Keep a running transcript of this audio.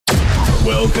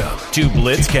Welcome to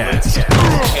Blitzcast,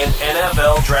 an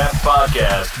NFL Draft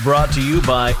podcast brought to you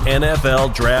by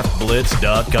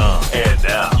NFLDraftBlitz.com. And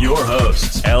now, your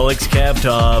hosts, Alex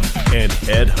Kavtov and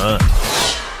Ed Hunt.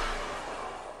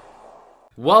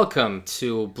 Welcome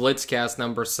to Blitzcast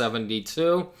number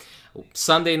 72.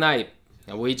 Sunday night,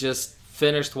 we just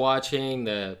finished watching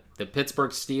the Pittsburgh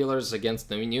Steelers against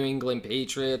the New England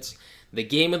Patriots. The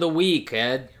game of the week,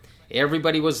 Ed.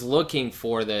 Everybody was looking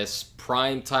for this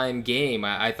primetime game.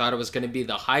 I thought it was going to be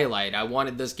the highlight. I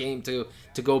wanted this game to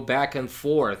go back and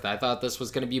forth. I thought this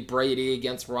was going to be Brady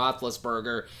against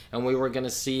Roethlisberger, and we were going to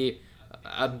see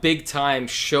a big-time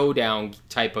showdown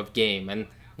type of game. And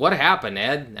what happened,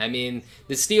 Ed? I mean,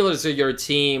 the Steelers are your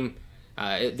team.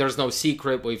 There's no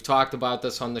secret. We've talked about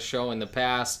this on the show in the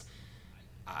past.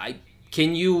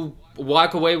 Can you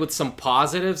walk away with some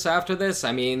positives after this?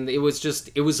 I mean, it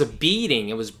was a beating.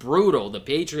 It was brutal. The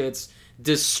Patriots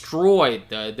destroyed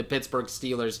the Pittsburgh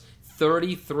Steelers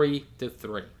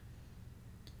 33-3.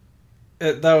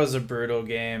 That was a brutal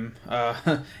game.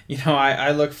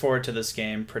 I look forward to this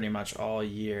game pretty much all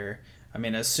year. I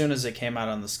mean, as soon as it came out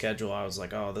on the schedule, I was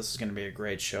like, oh, this is going to be a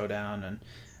great showdown. And,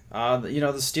 the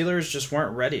Steelers just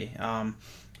weren't ready.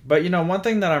 But, one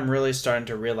thing that I'm really starting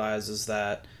to realize is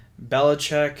that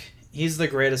Belichick, he's the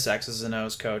greatest X's and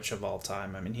O's coach of all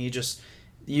time. I mean, you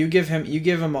give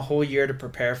him a whole year to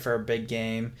prepare for a big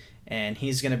game, and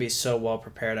he's going to be so well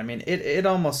prepared. I mean, it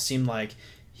almost seemed like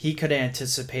he could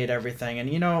anticipate everything. And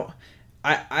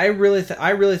I really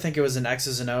think it was an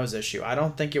X's and O's issue. I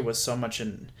don't think it was so much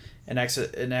an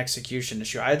execution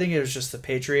issue. I think it was just the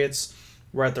Patriots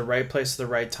were at the right place at the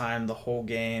right time the whole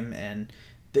game, and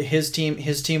his team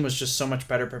was just so much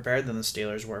better prepared than the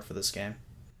Steelers were for this game.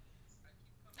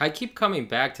 I keep coming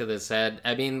back to this, Ed.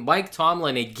 I mean, Mike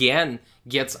Tomlin again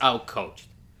gets outcoached.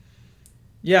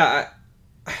 Yeah,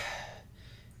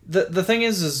 the thing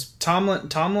is Tomlin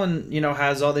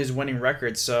has all these winning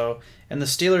records, and the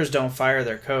Steelers don't fire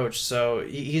their coach, so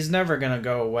he's never going to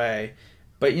go away.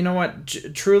 But you know what?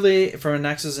 Truly, from an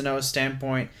X's and O's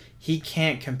standpoint, he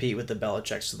can't compete with the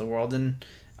Belichicks of the world, and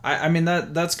I mean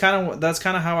that's kind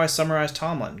of how I summarize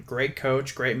Tomlin. Great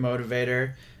coach, great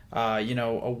motivator, a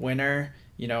winner.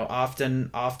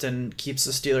 Often keeps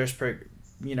the Steelers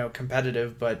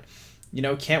competitive, but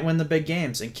can't win the big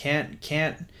games and can't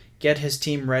get his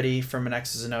team ready from an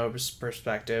X's and O's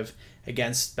perspective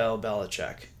against Bill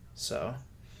Belichick. So,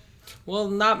 well,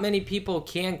 not many people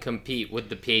can compete with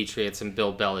the Patriots and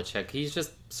Bill Belichick. He's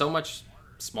just so much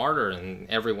smarter than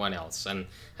everyone else, and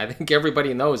I think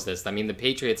everybody knows this. I mean, the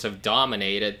Patriots have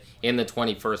dominated in the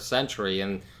 21st century,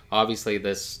 and obviously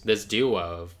this duo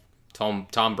of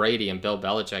Tom Brady and Bill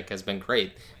Belichick has been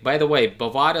great. By the way,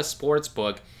 Bovada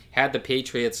Sportsbook had the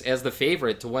Patriots as the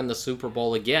favorite to win the Super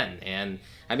Bowl again. And,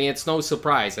 I mean, it's no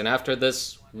surprise. And after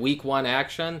this Week 1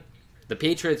 action, the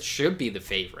Patriots should be the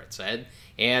favorites, Ed.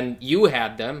 And you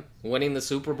had them winning the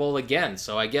Super Bowl again.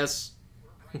 So I guess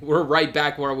we're right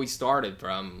back where we started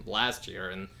from last year.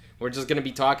 And we're just going to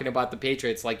be talking about the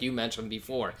Patriots like you mentioned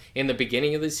before, in the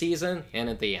beginning of the season and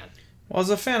at the end. Well, as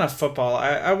a fan of football,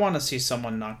 I want to see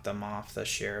someone knock them off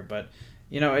this year, but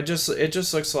it just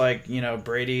looks like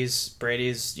Brady's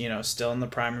still in the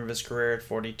prime of his career at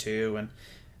 42, and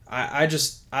I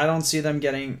don't see them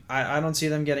getting beat. I don't see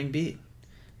them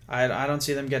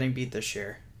getting beat this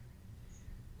year.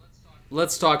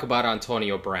 Let's talk about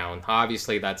Antonio Brown.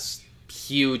 Obviously, that's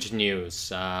huge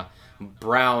news.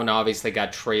 Brown obviously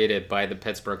got traded by the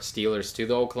Pittsburgh Steelers to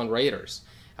the Oakland Raiders.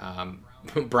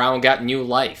 Brown got new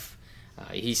life.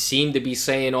 He seemed to be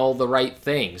saying all the right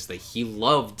things, that he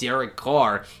loved Derek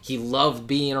Carr, he loved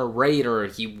being a Raider,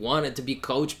 he wanted to be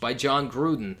coached by John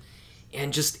Gruden,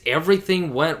 and just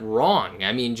everything went wrong.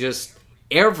 I mean, just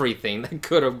everything that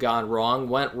could have gone wrong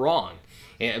went wrong.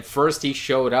 At first he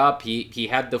showed up, he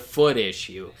had the foot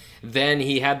issue, then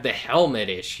he had the helmet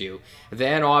issue,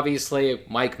 then obviously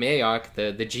Mike Mayock,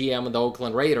 the GM of the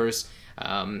Oakland Raiders,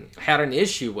 had an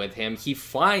issue with him. He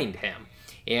fined him,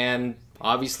 and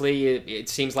obviously, it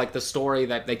seems like the story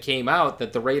that came out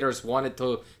that the Raiders wanted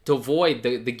to avoid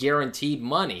the guaranteed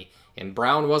money, and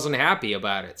Brown wasn't happy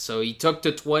about it. So he took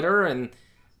to Twitter and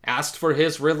asked for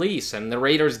his release, and the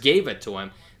Raiders gave it to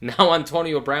him. Now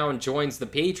Antonio Brown joins the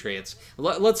Patriots.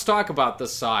 Let's talk about the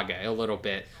saga a little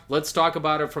bit. Let's talk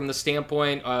about it from the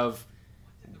standpoint of,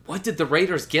 what did the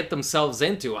Raiders get themselves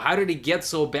into? How did it get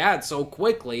so bad so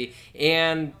quickly?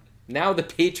 And now the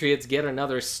Patriots get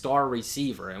another star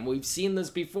receiver, and we've seen this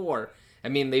before. I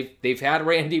mean, they've had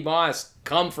Randy Moss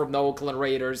come from the Oakland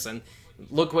Raiders, and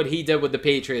look what he did with the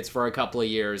Patriots for a couple of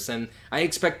years, and I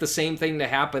expect the same thing to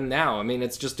happen now. I mean,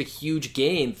 it's just a huge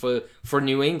gain for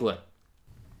New England.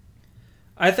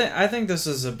 I think this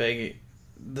is a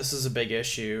big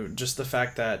issue. Just the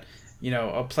fact that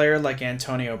a player like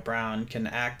Antonio Brown can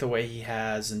act the way he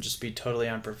has and just be totally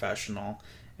unprofessional,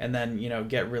 and then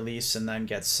get released and then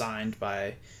get signed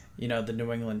by the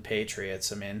New England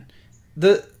Patriots.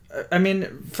 I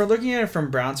mean, for looking at it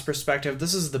from Brown's perspective,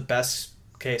 this is the best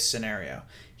case scenario.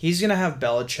 He's gonna have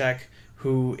Belichick,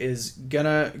 who is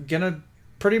gonna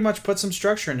pretty much put some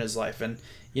structure in his life. And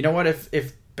you know what?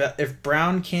 If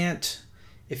Brown can't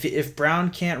if Brown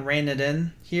can't rein it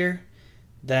in here,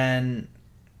 then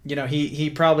he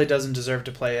probably doesn't deserve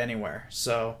to play anywhere.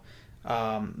 So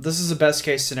this is the best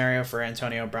case scenario for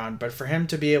Antonio Brown. But for him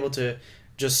to be able to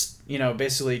just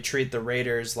basically treat the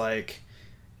Raiders like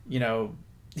he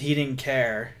didn't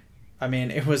care. I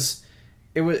mean, it's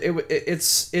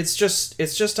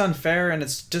just unfair, and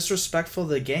it's disrespectful to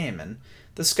the game. And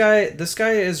this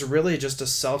guy is really just a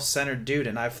self-centered dude.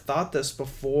 And I've thought this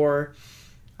before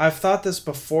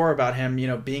about him,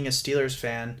 being a Steelers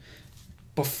fan.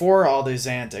 Before all these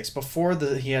antics, before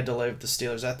he had to leave the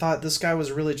Steelers, I thought this guy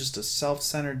was really just a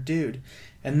self-centered dude.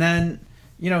 And then,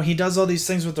 he does all these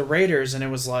things with the Raiders, and it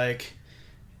was like,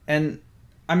 and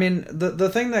I mean, the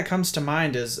thing that comes to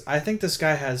mind is I think this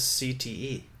guy has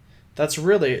CTE. That's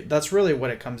really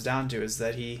what it comes down to, is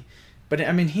that he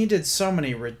did so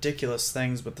many ridiculous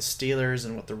things with the Steelers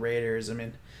and with the Raiders. I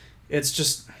mean, it's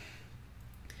just,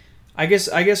 I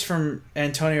guess from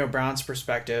Antonio Brown's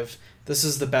perspective, this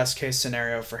is the best case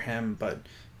scenario for him. But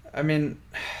I mean,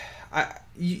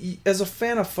 as a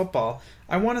fan of football,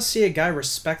 I want to see a guy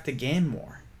respect the game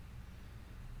more.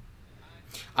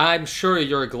 I'm sure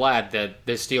you're glad that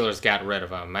the Steelers got rid of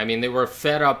him. I mean, they were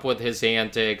fed up with his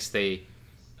antics. They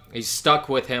stuck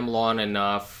with him long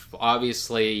enough.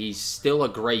 Obviously, he's still a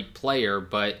great player,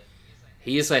 but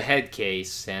he's a head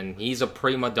case, and he's a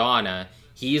prima donna.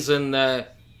 He's in the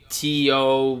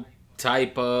T.O.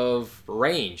 type of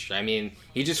range. I mean,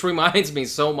 he just reminds me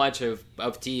so much of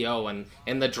T.O.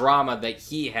 and the drama that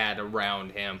he had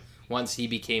around him once he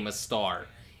became a star.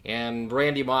 And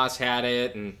Randy Moss had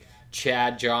it, and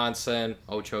Chad Johnson,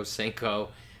 Ocho Cinco,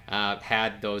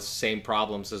 had those same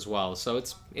problems as well. So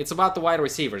it's about the wide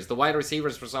receivers. The wide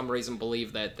receivers, for some reason,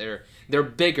 believe that they're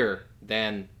bigger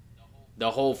than the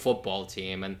whole football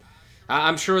team. And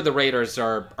I'm sure the Raiders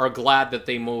are glad that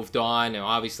they moved on, and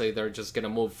obviously they're just going to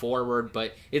move forward,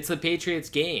 but it's the Patriots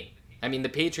game. I mean, the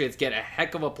Patriots get a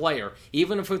heck of a player.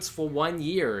 Even if it's for 1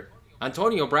 year,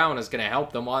 Antonio Brown is going to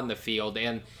help them on the field,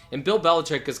 and Bill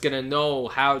Belichick is going to know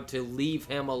how to leave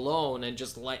him alone and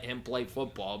just let him play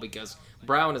football, because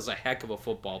Brown is a heck of a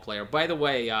football player. By the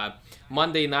way,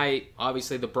 Monday night,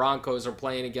 obviously the Broncos are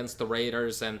playing against the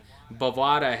Raiders, and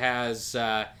Bovada has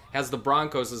the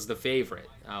Broncos as the favorite,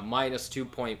 minus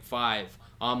 2.5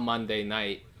 on Monday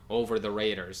night over the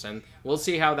Raiders. And we'll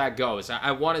see how that goes.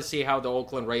 I want to see how the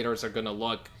Oakland Raiders are going to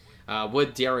look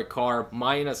with Derek Carr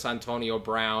minus Antonio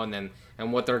Brown,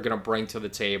 and what they're going to bring to the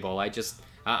table.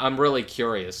 I'm really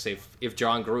curious if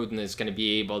John Gruden is going to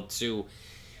be able to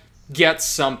get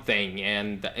something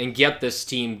and get this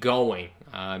team going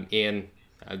in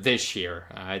this year.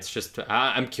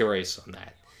 I'm curious on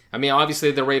that. I mean,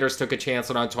 obviously the Raiders took a chance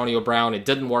on Antonio Brown. It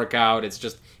didn't work out.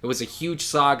 It was a huge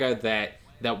saga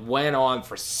that went on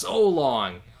for so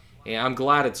long. And I'm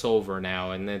glad it's over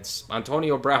now. And it's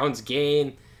Antonio Brown's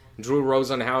gain. Drew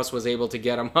Rosenhaus was able to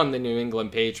get him on the New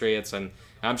England Patriots. And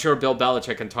I'm sure Bill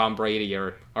Belichick and Tom Brady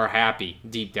are happy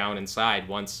deep down inside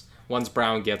once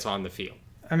Brown gets on the field.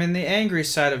 I mean, the angry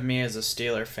side of me as a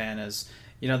Steeler fan is,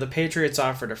 the Patriots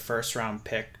offered a first-round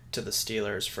pick to the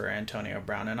Steelers for Antonio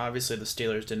Brown, and obviously the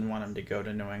Steelers didn't want him to go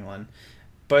to New England.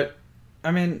 But,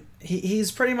 I mean, he's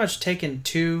pretty much taken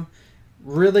two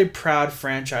really proud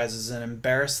franchises and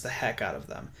embarrassed the heck out of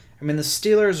them. I mean, the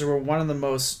Steelers were one of the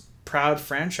most proud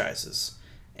franchises,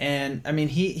 and, I mean,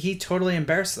 he totally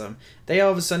embarrassed them. They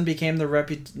all of a sudden became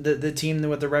the team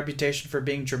with the reputation for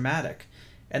being dramatic.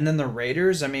 And then the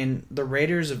Raiders, I mean, the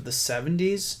Raiders of the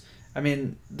 70s, I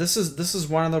mean, this is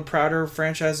one of the prouder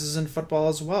franchises in football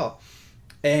as well.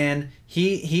 And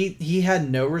he had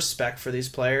no respect for these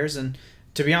players. And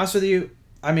to be honest with you,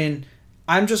 I mean,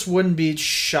 I just wouldn't be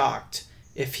shocked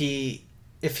if he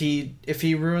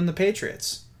ruined the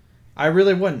Patriots. I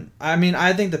really wouldn't. I mean,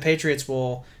 I think the Patriots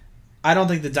will. I don't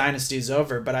think the dynasty's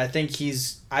over, but I think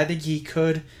he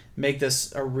could make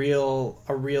this a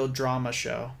real drama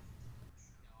show.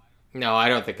 No, I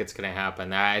don't think it's going to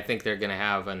happen. I think they're going to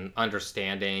have an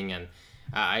understanding, and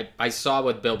I saw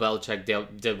what Bill Belichick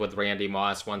did with Randy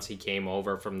Moss once he came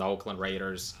over from the Oakland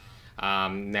Raiders.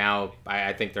 Now,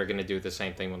 I think they're going to do the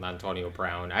same thing with Antonio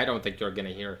Brown. I don't think you're going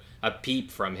to hear a peep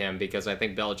from him, because I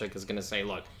think Belichick is going to say,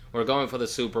 look, we're going for the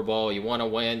Super Bowl. You want to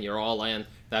win, you're all in.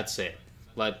 That's it.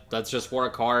 Let's just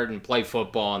work hard and play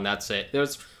football, and that's it.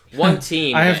 There's one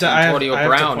team. I have to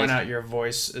Brown point out your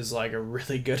voice is like a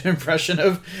really good impression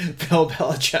of Bill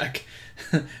Belichick.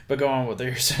 But go on with what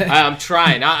you're saying. I'm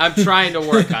trying. I'm trying to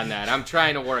work on that.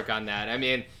 I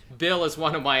mean, Bill is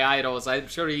one of my idols. I'm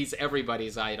sure he's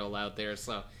everybody's idol out there.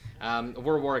 So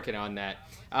we're working on that.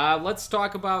 Let's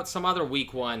talk about some other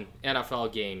Week 1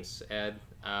 NFL games, Ed.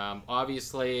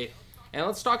 Obviously, and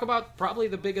let's talk about probably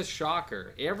the biggest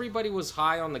shocker. Everybody was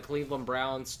high on the Cleveland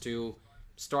Browns to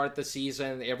start the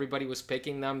season. Everybody was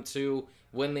picking them to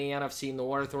win the NFC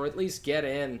North or at least get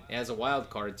in as a wild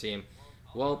card team.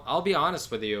 Well, I'll be honest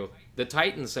with you. The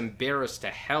Titans embarrassed the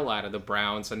hell out of the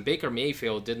Browns, and Baker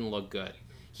Mayfield didn't look good.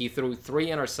 He threw 3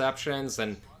 interceptions,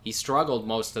 and he struggled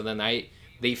most of the night.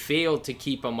 They failed to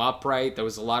keep him upright. There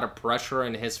was a lot of pressure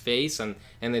in his face, and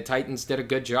the Titans did a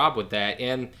good job with that.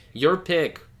 And your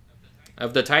pick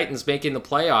of the Titans making the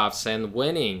playoffs and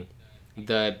winning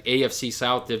the AFC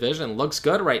South division looks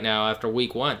good right now after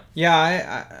Week 1.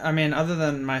 Yeah, I mean, other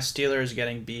than my Steelers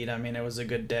getting beat, I mean, it was a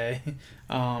good day.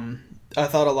 I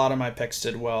thought a lot of my picks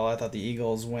did well. I thought the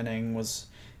Eagles winning was,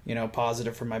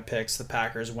 positive for my picks. The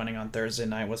Packers winning on Thursday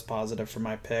night was positive for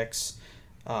my picks.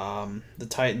 The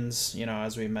Titans,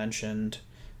 as we mentioned.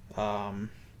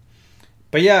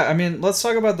 But yeah, I mean, let's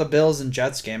talk about the Bills and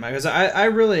Jets game, because I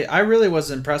really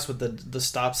was impressed with the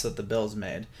stops that the Bills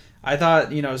made. I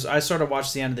thought, I sort of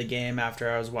watched the end of the game after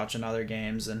I was watching other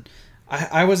games, and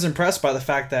I was impressed by the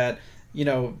fact that,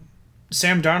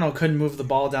 Sam Darnold couldn't move the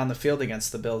ball down the field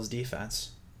against the Bills'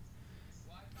 defense.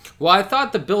 Well, I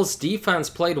thought the Bills' defense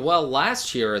played well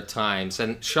last year at times,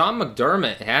 and Sean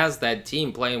McDermott has that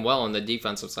team playing well on the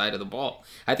defensive side of the ball.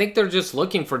 I think they're just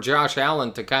looking for Josh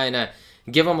Allen to kind of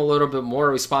give him a little bit more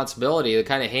responsibility, to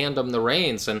kind of hand him the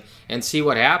reins and see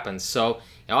what happens. So,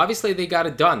 obviously they got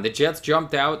it done. The Jets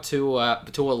jumped out to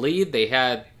a lead.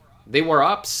 They were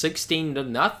up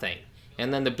 16-0.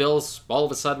 And then the Bills all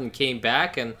of a sudden came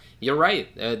back, and you're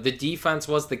right. The defense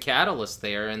was the catalyst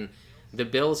there, and the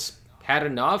Bills had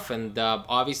enough, and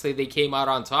obviously they came out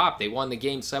on top. They won the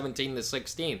game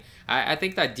 17-16. I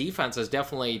think that defense is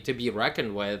definitely to be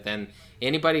reckoned with, and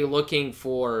anybody looking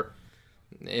for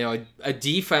a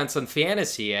defense in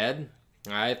fantasy, Ed,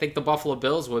 I think the Buffalo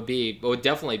Bills would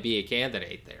definitely be a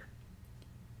candidate there.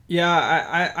 Yeah,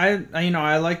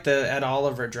 I like the Ed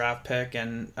Oliver draft pick,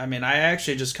 and I mean, I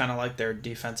actually just kind of like their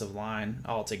defensive line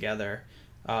altogether.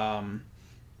 I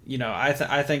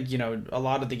think a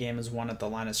lot of the game is won at the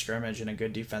line of scrimmage, and a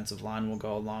good defensive line will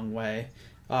go a long way.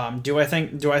 Do I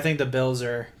think the Bills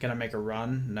are gonna make a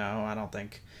run? No, I don't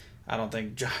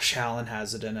think Josh Allen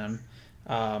has it in him.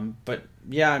 But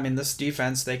yeah, I mean, this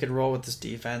defense, they could roll with this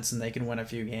defense, and they can win a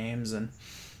few games. And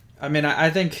I mean, I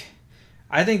think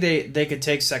they could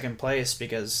take second place,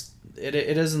 because it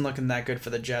isn't looking that good for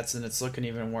the Jets, and it's looking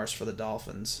even worse for the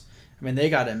Dolphins. I mean, they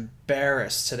got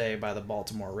embarrassed today by the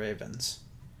Baltimore Ravens.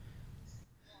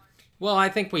 Well, I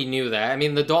think we knew that. I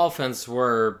mean, the Dolphins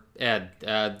were,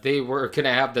 they were going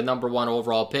to have the number 1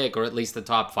 overall pick, or at least the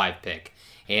top 5 pick.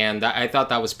 And I thought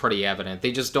that was pretty evident.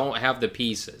 They just don't have the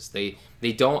pieces.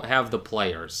 They don't have the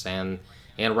players. And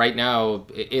right now,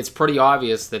 it's pretty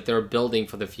obvious that they're building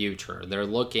for the future. They're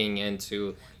looking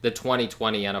into the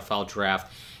 2020 NFL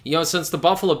Draft. Since the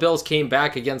Buffalo Bills came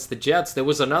back against the Jets, there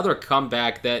was another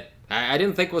comeback that I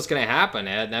didn't think was going to happen,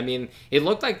 Ed. I mean, it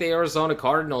looked like the Arizona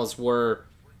Cardinals were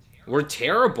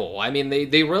terrible. I mean,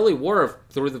 they really were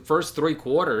through the first 3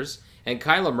 quarters, and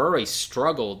Kyler Murray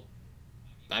struggled,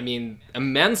 I mean,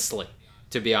 immensely,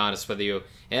 to be honest with you.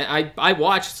 And I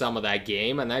watched some of that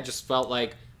game, and I just felt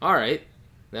like, all right,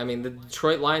 I mean, the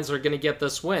Detroit Lions are going to get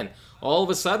this win. All of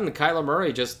a sudden, Kyler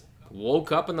Murray just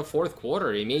woke up in the 4th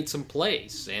quarter. He made some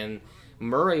plays, and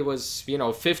Murray was,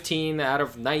 15 out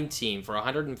of 19 for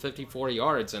 154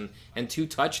 yards and 2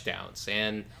 touchdowns.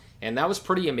 And that was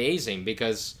pretty amazing,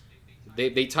 because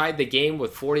they tied the game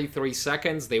with 43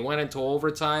 seconds. They went into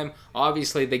overtime.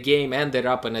 Obviously, the game ended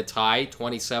up in a tie,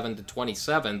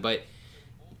 27-27. But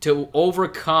to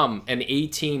overcome an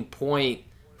 18-point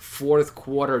 4th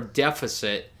quarter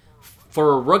deficit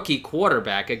for a rookie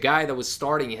quarterback, a guy that was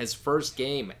starting his first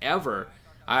game ever,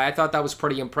 I thought that was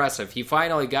pretty impressive. He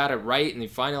finally got it right, and he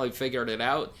finally figured it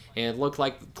out, and it looked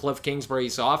like Cliff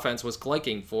Kingsbury's offense was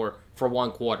clicking for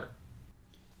 1 quarter.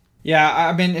 Yeah,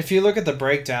 I mean, if you look at the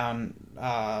breakdown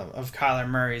of Kyler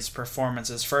Murray's performance,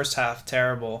 his first half,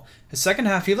 terrible. His second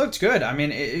half, he looked good. I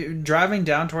mean, driving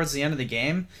down towards the end of the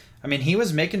game, I mean, he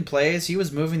was making plays. He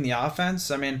was moving the offense.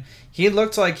 I mean, he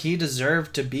looked like he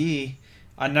deserved to be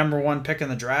a number 1 pick in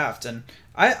the draft. And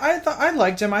I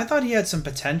liked him. I thought he had some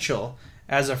potential.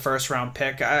 as a first round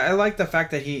pick. I like the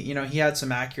fact that he had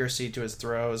some accuracy to his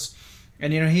throws,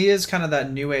 and he is kind of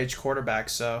that new age quarterback.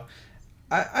 So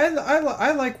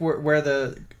I like where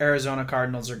the Arizona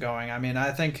Cardinals are going. I mean,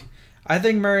 I think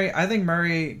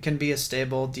Murray can be a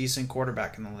stable, decent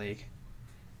quarterback in the league.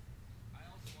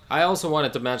 I also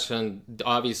wanted to mention,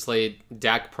 obviously,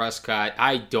 Dak Prescott.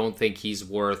 I don't think he's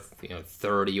worth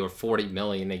 30 or 40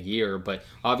 million a year, but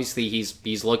obviously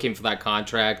he's looking for that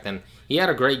contract, and he had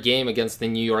a great game against the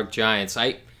New York Giants.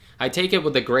 I take it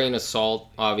with a grain of salt.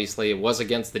 Obviously, it was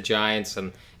against the Giants,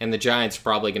 and the Giants are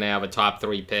probably going to have a top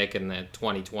 3 pick in the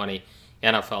 2020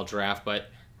 NFL draft. But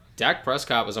Dak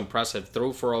Prescott was impressive.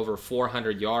 Threw for over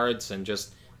 400 yards and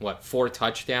just 4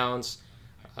 touchdowns.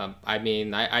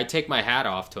 I take my hat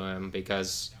off to him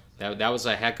because that was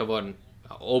a heck of an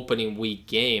opening week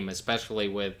game, especially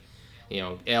with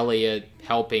Elliott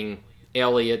taking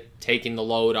the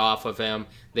load off of him.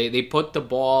 They put the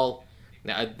ball.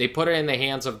 They put it in the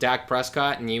hands of Dak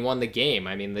Prescott, and he won the game.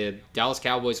 I mean, the Dallas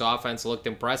Cowboys offense looked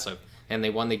impressive, and they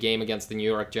won the game against the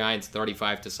New York Giants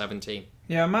 35-17.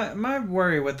 Yeah, my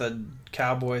worry with the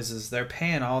Cowboys is they're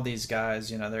paying all these guys.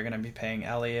 They're going to be paying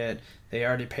Elliott. They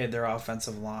already paid their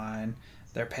offensive line.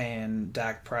 They're paying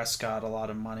Dak Prescott a lot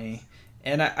of money.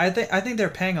 And I think they're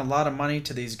paying a lot of money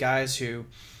to these guys who,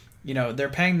 they're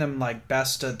paying them like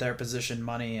best at their position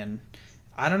money. And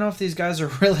I don't know if these guys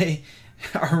are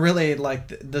really like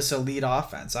this elite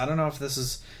offense. I don't know if this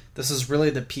is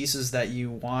really the pieces that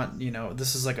you want.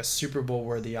 This is like a Super Bowl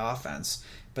worthy offense,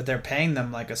 but they're paying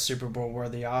them like a Super Bowl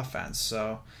worthy offense.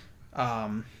 So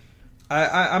I'm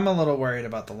a little worried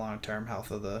about the long term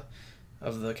health of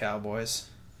the Cowboys.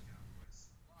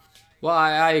 Well,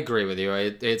 I agree with you.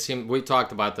 It seemed we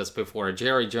talked about this before.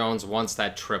 Jerry Jones wants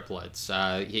that triplets.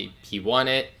 He won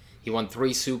it. He won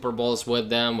 3 Super Bowls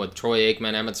with them, with Troy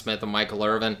Aikman, Emmitt Smith, and Michael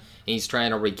Irvin, and he's trying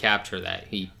to recapture that.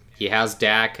 He has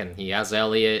Dak, and he has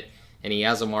Elliott, and he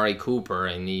has Amari Cooper,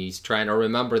 and he's trying to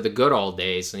remember the good old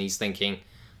days, and he's thinking,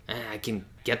 I can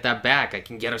get that back. I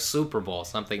can get a Super Bowl,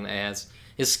 something that has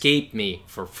escaped me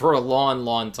for a long,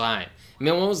 long time. I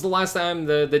mean, when was the last time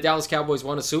the Dallas Cowboys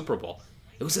won a Super Bowl?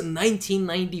 It was in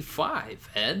 1995,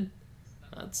 Ed.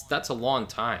 That's a long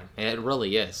time. It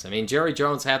really is. I mean, Jerry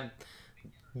Jones had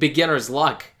beginner's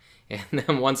luck, and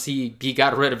then once he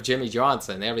got rid of Jimmy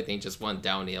Johnson, everything just went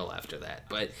downhill after that.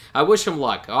 But I wish him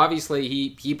luck. Obviously,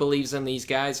 he believes in these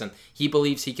guys, and he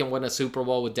believes he can win a Super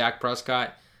Bowl with Dak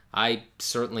Prescott. I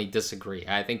certainly disagree.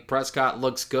 I think Prescott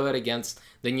looks good against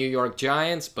the New York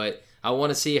Giants, but I want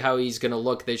to see how he's going to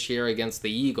look this year against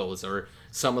the Eagles or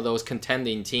some of those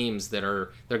contending teams they're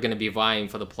going to be vying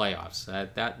for the playoffs.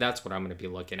 That's what I'm going to be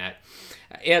looking at.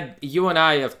 Ed, you and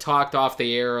I have talked off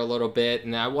the air a little bit,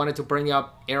 and I wanted to bring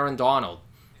up Aaron Donald.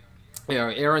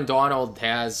 Aaron Donald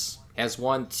has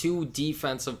won 2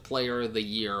 Defensive Player of the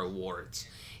Year awards,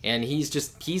 and he's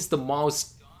the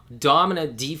most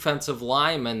dominant defensive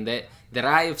lineman that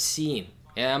I have seen.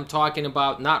 And I'm talking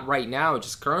about not right now,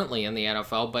 just currently in the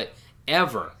NFL, but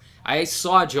ever. I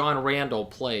saw John Randall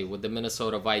play with the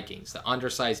Minnesota Vikings, the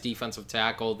undersized defensive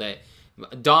tackle that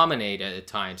dominated at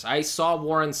times. I saw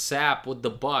Warren Sapp with the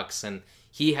Bucks, and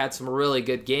he had some really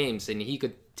good games, and he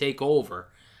could take over.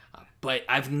 But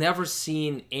I've never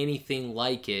seen anything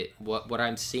like it, what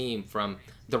I'm seeing from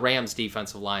the Rams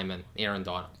defensive lineman, Aaron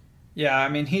Donald. Yeah, I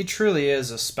mean, he truly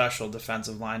is a special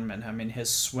defensive lineman. I mean,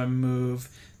 his swim move,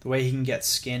 the way he can get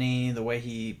skinny, the way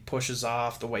he pushes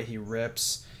off, the way he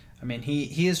rips. I mean,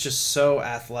 he is just so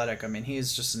athletic. I mean, he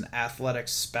is just an athletic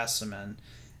specimen.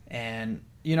 And,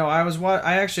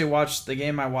 I actually watched, the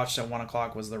game I watched at 1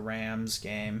 o'clock was the Rams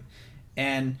game.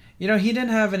 And, he didn't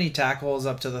have any tackles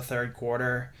up to the third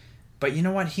quarter. But you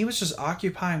know what? He was just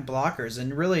occupying blockers.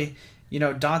 And really,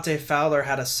 Dante Fowler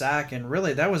had a sack. And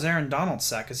really, that was Aaron Donald's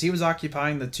sack because he was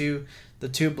occupying the two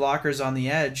blockers on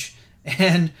the edge.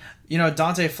 And,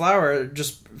 Dante Fowler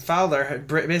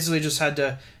basically just had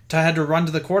to run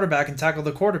to the quarterback and tackle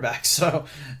the quarterback. So,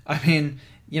 I mean,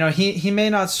 he may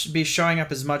not be showing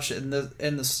up as much in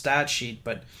the stat sheet,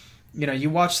 but you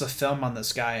watch the film on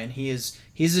this guy, and he's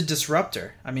a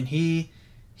disruptor. I mean, he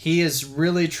is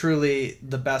really truly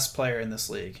the best player in this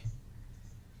league.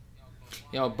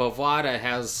 Bovada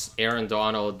has Aaron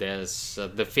Donald as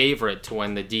the favorite to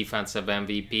win the defensive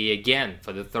MVP again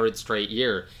for the 3rd straight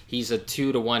year. He's a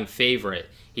 2-1 favorite.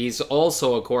 He's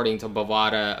also, according to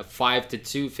Bovada, a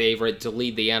 5-2 favorite to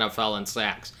lead the NFL in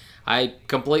sacks. I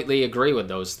completely agree with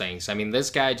those things. I mean, this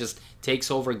guy just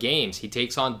takes over games. He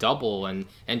takes on double and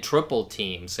triple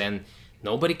teams, and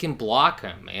nobody can block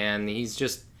him. And he's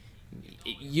just,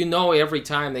 every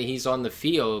time that he's on the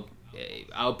field,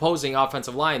 opposing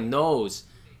offensive line knows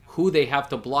who they have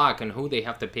to block and who they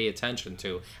have to pay attention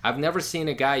to. I've never seen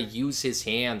a guy use his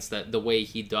hands the way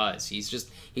he does.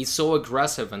 He's so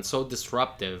aggressive and so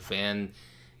disruptive, and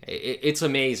it's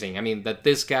amazing. I mean, that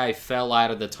this guy fell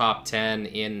out of the top 10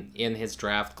 in his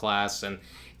draft class. And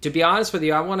to be honest with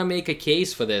you, I want to make a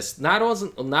case for this. Not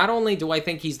only do I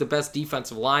think he's the best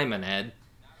defensive lineman, Ed,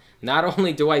 not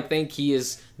only do I think he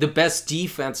is the best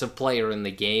defensive player in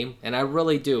the game, and I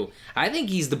really do, I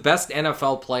think he's the best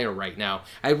NFL player right now.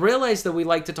 I realize that we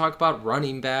like to talk about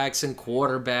running backs and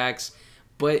quarterbacks,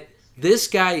 but this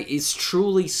guy is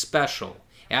truly special.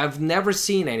 I've never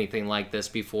seen anything like this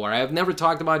before. I've never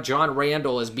talked about John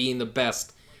Randall as being the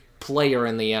best player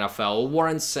in the NFL, or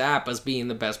Warren Sapp as being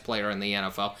the best player in the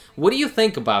NFL. What do you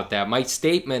think about that? My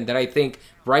statement that I think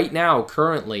right now,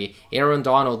 currently, Aaron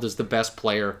Donald is the best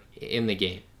player in the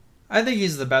game. I think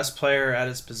he's the best player at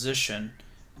his position.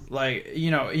 Like,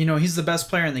 he's the best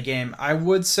player in the game. I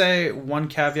would say one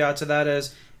caveat to that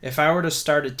is, if I were to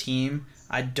start a team,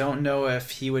 I don't know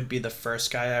if he would be the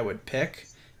first guy I would pick.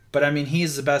 But, I mean,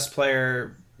 he's the best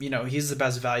player, he's the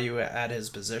best value at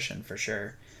his position for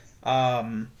sure.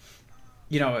 When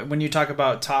you talk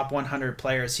about top 100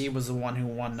 players, he was the one who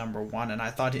won number one, and I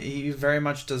thought he very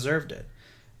much deserved it.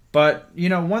 But,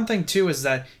 one thing, too, is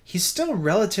that he's still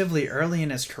relatively early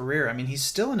in his career. I mean, he's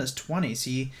still in his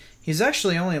 20s. He's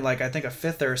actually only, I think, a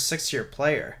 5th or 6th year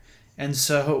player. And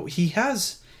so he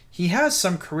has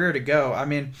some career to go. I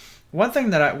mean, one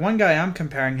guy I'm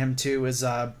comparing him to is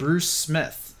Bruce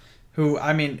Smith, who,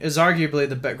 I mean, is arguably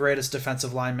the greatest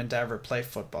defensive lineman to ever play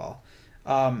football.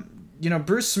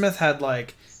 Bruce Smith had,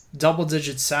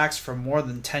 double-digit sacks for more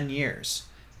than 10 years.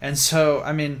 And so,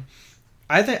 I mean,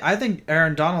 I think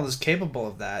Aaron Donald is capable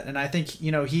of that, and I think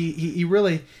he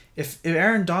really, if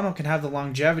Aaron Donald can have the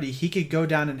longevity, he could go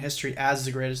down in history as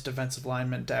the greatest defensive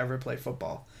lineman to ever play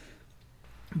football.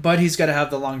 But he's got to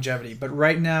have the longevity. But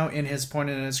right now, in his point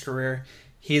in his career,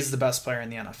 he's the best player in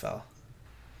the NFL.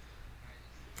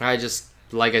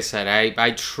 Like I said,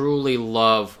 I truly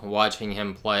love watching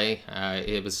him play.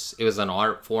 It was an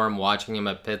art form watching him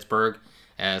at Pittsburgh,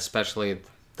 especially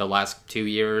the last 2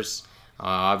 years.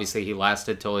 Obviously, he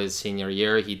lasted till his senior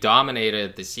year. He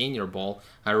dominated the Senior Bowl.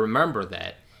 I remember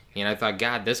that. And I thought,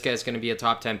 God, this guy's going to be a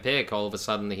top 10 pick. All of a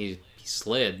sudden, he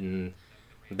slid, and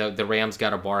the Rams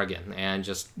got a bargain. And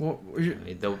just go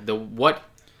ahead.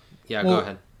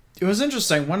 It was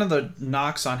interesting. One of the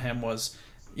knocks on him was,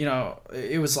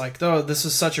 it was like, oh, this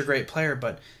is such a great player,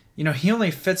 but he only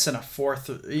fits in a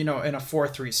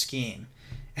 4-3 scheme,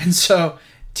 and so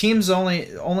teams only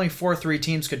 4-3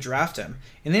 teams could draft him.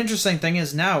 And the interesting thing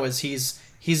is now is he's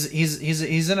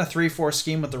in a 3-4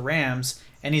 scheme with the Rams,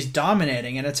 and he's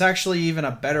dominating, and it's actually even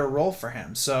a better role for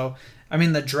him. So, I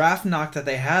mean, the draft knock that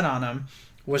they had on him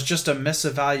was just a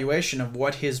misevaluation of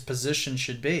what his position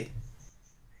should be.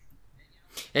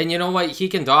 And you know what? He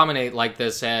can dominate like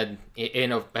this as a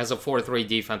 4-3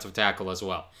 defensive tackle as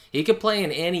well. He could play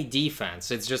in any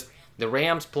defense. It's just the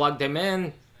Rams plugged him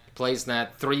in, plays in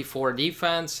that 3-4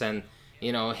 defense, and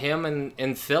him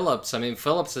and Phillips. I mean,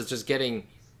 Phillips is just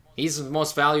he's the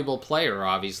most valuable player,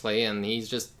 obviously, and he's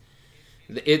just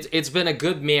it's been a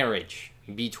good marriage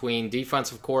between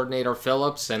defensive coordinator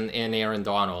Phillips and Aaron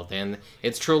Donald, and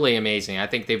it's truly amazing. I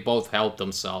think they've both helped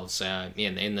themselves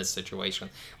in this situation.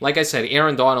 Like I said,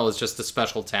 Aaron Donald is just a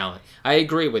special talent. I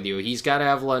agree with you. He's got to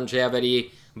have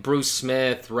longevity. Bruce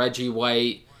Smith, Reggie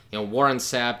White, Warren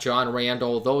Sapp, John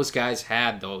Randall, those guys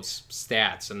had those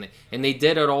stats, and they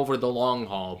did it over the long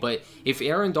haul. But if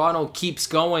Aaron Donald keeps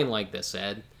going like this,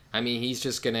 Ed, I mean,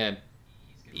 he's gonna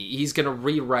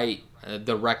rewrite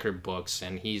the record books,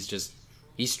 and he's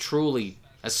truly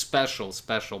a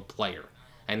special player,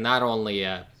 and not only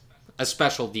a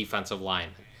special defensive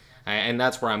lineman. And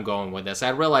that's where I'm going with this. I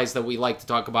realize that we like to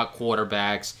talk about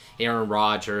quarterbacks, Aaron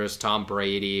Rodgers, Tom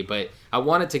Brady, but I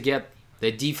wanted to get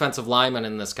the defensive linemen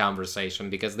in this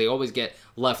conversation because they always get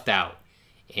left out.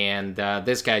 And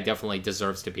this guy definitely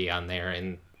deserves to be on there,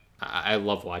 and I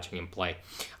love watching him play.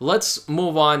 Let's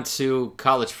move on to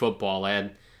college football,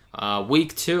 Ed.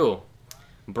 Week 2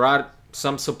 brought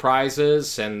some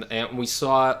surprises, and we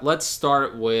saw. Let's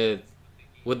start with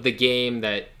the game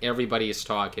that everybody is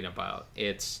talking about.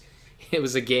 It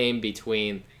was a game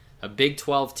between a Big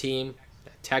 12 team, a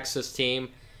Texas team,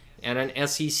 and an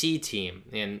SEC team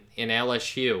in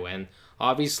LSU, and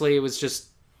obviously it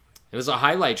was a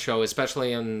highlight show,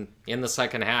 especially in the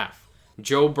second half.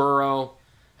 Joe Burrow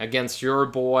against your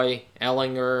boy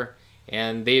Ehlinger,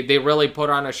 and they really put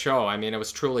on a show. I mean, it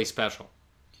was truly special.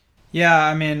 Yeah,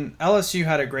 I mean, LSU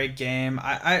had a great game.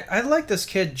 I like this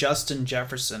kid, Justin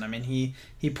Jefferson. I mean,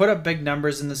 he put up big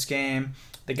numbers in this game.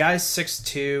 the guy's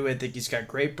 6'2". I think he's got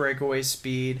great breakaway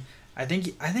speed. I think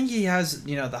he has,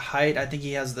 the height. I think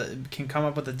he has can come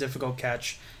up with a difficult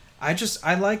catch.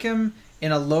 I like him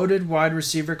in a loaded wide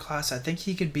receiver class. I think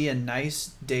he could be a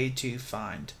nice day 2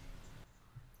 find.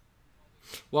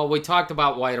 Well, we talked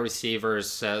about wide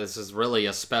receivers. This is really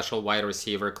a special wide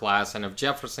receiver class, and if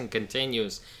Jefferson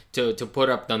continues to put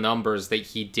up the numbers that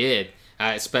he did,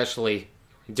 especially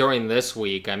during this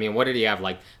week, I mean, what did he have?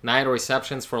 Like 9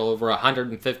 receptions for over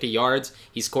 150 yards.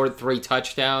 He scored 3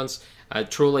 touchdowns.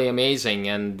 Truly amazing,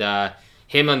 and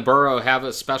him and Burrow have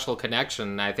a special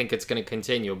connection. I think it's going to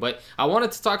continue. But I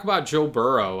wanted to talk about Joe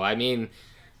Burrow. I mean,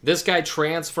 this guy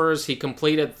transfers. He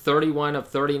completed 31 of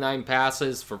 39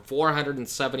 passes for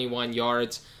 471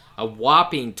 yards, a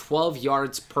whopping 12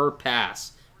 yards per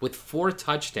pass with 4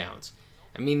 touchdowns.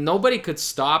 I mean, nobody could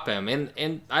stop him.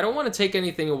 And I don't want to take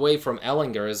anything away from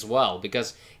Ehlinger as well,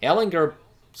 because Ehlinger,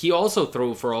 he also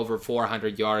threw for over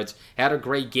 400 yards, had a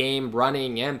great game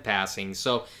running and passing.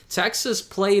 So Texas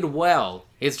played well.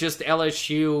 It's just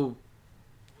LSU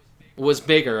was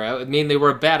bigger. I mean, they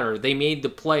were better. They made the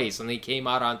plays, and they came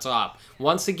out on top.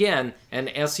 Once again, an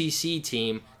SEC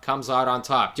team comes out on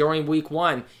top. During week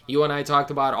 1, you and I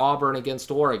talked about Auburn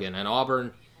against Oregon, and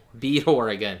Auburn beat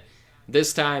Oregon.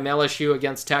 This time, LSU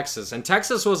against Texas. And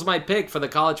Texas was my pick for the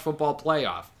college football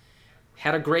playoff.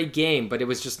 Had a great game, but it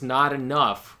was just not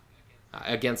enough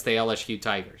against the LSU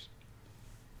Tigers.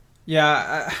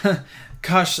 Yeah,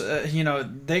 gosh,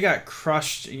 they got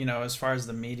crushed, as far as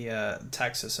the media,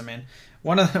 Texas. I mean,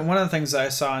 one of the things I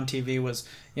saw on TV was,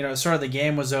 sort of the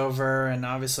game was over, and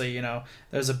obviously,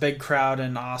 there's a big crowd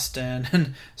in Austin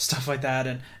and stuff like that.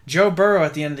 And Joe Burrow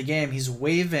at the end of the game, he's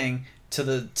waving to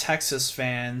the Texas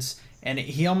fans, and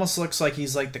he almost looks like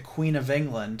he's like the Queen of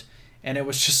England. And it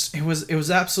was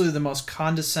absolutely the most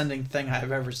condescending thing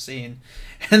I've ever seen.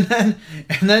 And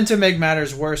then to make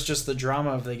matters worse, just the drama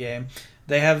of the game,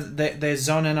 they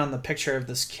zone in on the picture of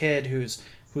this kid who's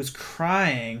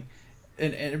crying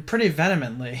and pretty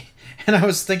vehemently. And I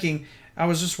was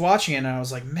just watching it, and I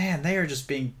was like, man, they are just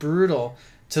being brutal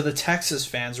to the Texas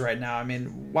fans right now. I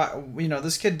mean,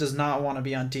 this kid does not want to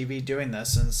be on TV doing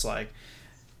this, and it's like,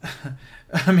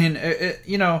 I mean,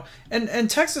 and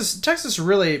Texas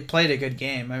really played a good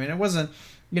game. I mean, it wasn't,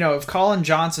 if Colin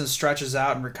Johnson stretches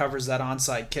out and recovers that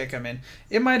onside kick, I mean,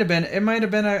 it might have been a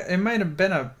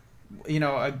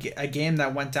game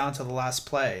that went down to the last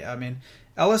play. I mean,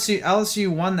 LSU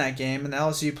won that game, and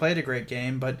LSU played a great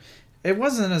game, but it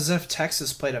wasn't as if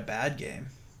Texas played a bad game.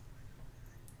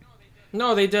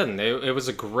 No, they didn't. It was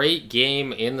a great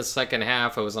game in the second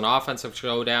half. It was an offensive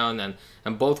showdown,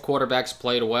 and both quarterbacks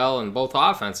played well, and both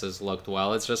offenses looked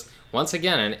well. It's just, once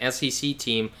again, an SEC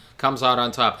team comes out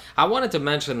on top. I wanted to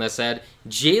mention this, Ed.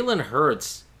 Jalen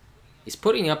Hurts is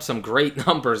putting up some great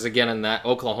numbers again in that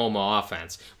Oklahoma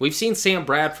offense. We've seen Sam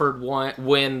Bradford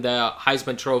win the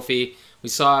Heisman Trophy. We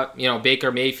saw,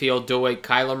 Baker Mayfield do it.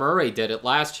 Kyler Murray did it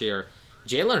last year.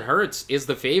 Jalen Hurts is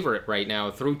the favorite right now.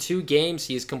 Through 2 games,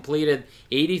 he's completed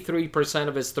 83%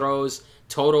 of his throws,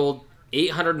 totaled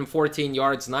 814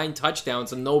 yards, 9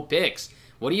 touchdowns, and no picks.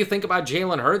 What do you think about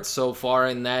Jalen Hurts so far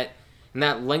in that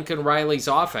Lincoln Riley's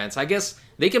offense? I guess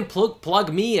they can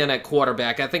plug me in at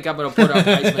quarterback. I think I'm going to put up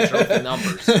Heisman Trophy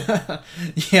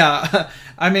numbers. Yeah,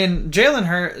 I mean,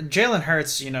 Jalen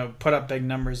Hurts, put up big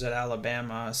numbers at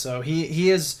Alabama, so he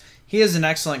is an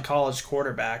excellent college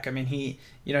quarterback. I mean, he's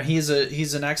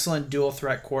an excellent dual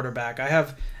threat quarterback. I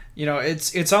have,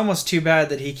 it's almost too bad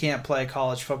that he can't play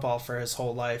college football for his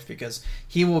whole life, because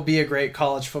he will be a great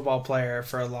college football player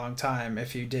for a long time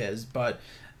if he did. But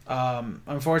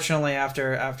unfortunately,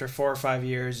 after 4 or 5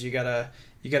 years, you gotta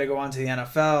go on to the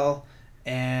NFL.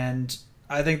 And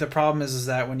I think the problem is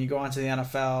that when you go on to the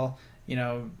NFL,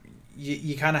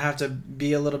 you kind of have to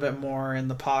be a little bit more in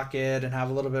the pocket and have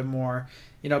a little bit more.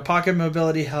 Pocket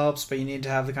mobility helps, but you need to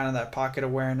have the kind of that pocket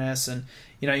awareness, and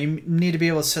you need to be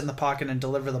able to sit in the pocket and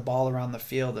deliver the ball around the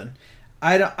field. And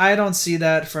I don't see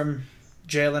that from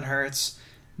Jalen Hurts.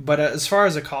 But as far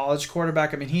as a college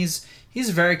quarterback, I mean, he's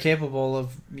very capable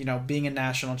of being a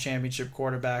national championship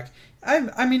quarterback.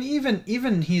 I mean,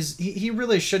 even he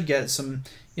really should get some.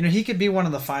 He could be one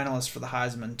of the finalists for the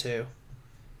Heisman too.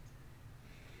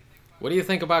 What do you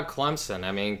think about Clemson?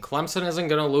 I mean, Clemson isn't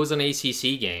going to lose an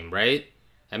ACC game, right?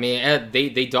 I mean, Ed,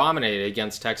 they dominated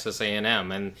against Texas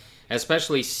A&M, and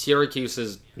especially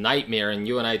Syracuse's nightmare, and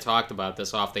you and I talked about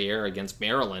this off the air against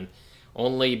Maryland,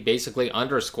 only basically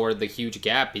underscored the huge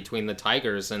gap between the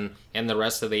Tigers and the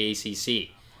rest of the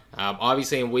ACC.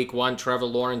 Obviously, in Week 1, Trevor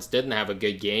Lawrence didn't have a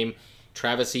good game.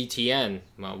 Travis Etienne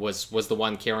was the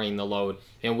one carrying the load.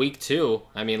 In Week 2,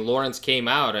 I mean, Lawrence came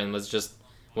out and was just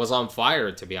was on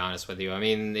fire, to be honest with you. I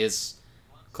mean, is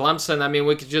Clemson, I mean,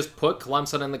 we could just put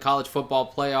Clemson in the college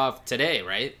football playoff today,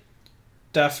 right?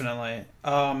 Definitely.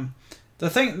 The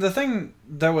thing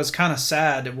that was kind of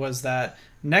sad was that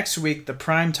next week the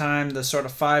primetime, the sort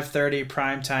of 5:30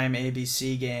 primetime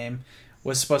ABC game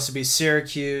was supposed to be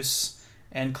Syracuse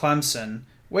and Clemson,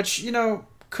 which,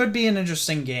 could be an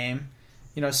interesting game.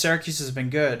 Syracuse has been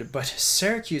good, but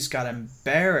Syracuse got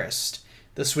embarrassed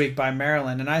this week by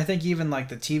Maryland, and I think even like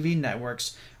the TV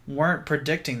networks weren't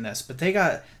predicting this, but they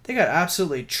got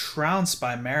absolutely trounced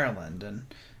by Maryland, and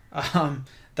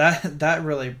that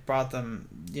really brought them,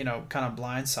 kind of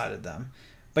blindsided them.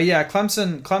 But yeah,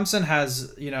 Clemson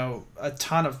has, a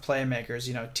ton of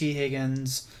playmakers, T.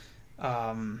 Higgins,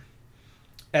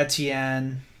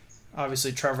 Etienne,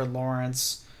 obviously Trevor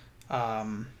Lawrence,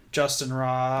 Justin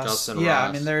Ross.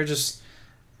 I mean, they're just,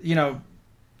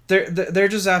 they're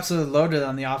just absolutely loaded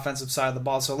on the offensive side of the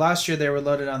ball. So last year they were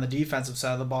loaded on the defensive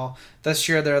side of the ball. This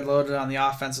year they're loaded on the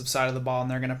offensive side of the ball,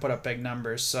 and they're going to put up big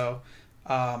numbers. So,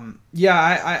 I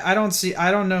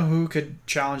don't know who could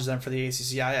challenge them for the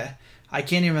ACC. I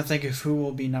can't even think of who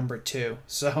will be number 2.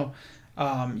 So,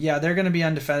 they're going to be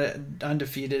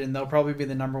undefeated, and they'll probably be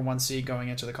the number 1 seed going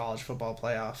into the college football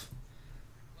playoff.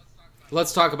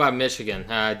 Let's talk about Michigan.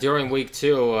 During week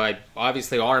 2,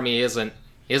 obviously Army isn't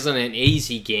an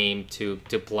easy game to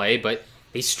play, but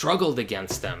they struggled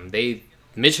against them.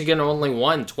 Michigan only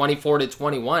won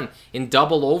 24-21 in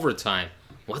double overtime.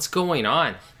 What's going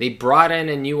on? They brought in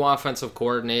a new offensive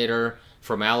coordinator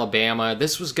from Alabama.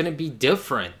 This was going to be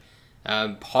different.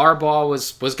 Harbaugh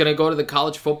was going to go to the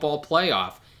college football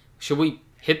playoff. Should we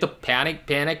hit the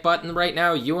panic button right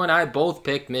now? You and I both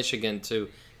picked Michigan to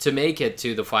make it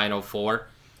to the Final Four.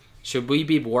 Should we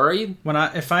be worried?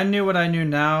 If I knew what I knew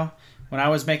now, when I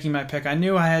was making my pick, I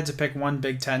knew I had to pick one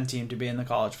Big Ten team to be in the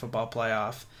college football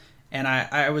playoff. And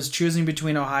I was choosing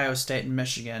between Ohio State and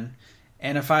Michigan.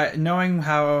 And knowing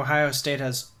how Ohio State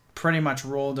has pretty much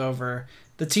rolled over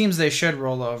the teams they should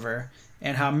roll over,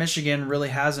 and how Michigan really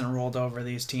hasn't rolled over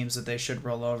these teams that they should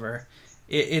roll over,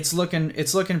 it's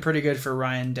looking pretty good for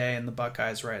Ryan Day and the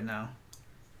Buckeyes right now.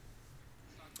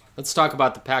 Let's talk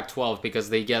about the Pac-12 because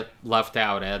they get left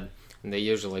out, Ed. And they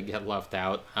usually get left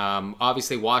out.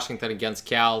 Obviously, Washington against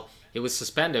Cal, it was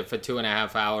suspended for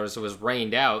 2.5 hours. It was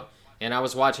rained out. And I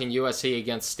was watching USC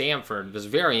against Stanford. Was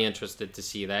very interested to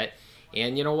see that.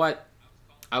 And you know what?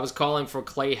 I was calling for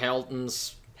Clay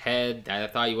Helton's head. I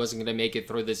thought he wasn't going to make it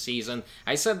through the season.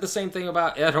 I said the same thing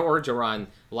about Ed Orgeron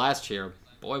last year.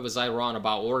 Boy, was I wrong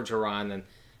about Orgeron. And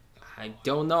I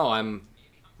don't know.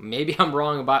 Maybe I'm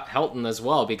wrong about Helton as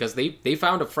well, because they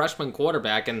found a freshman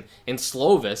quarterback in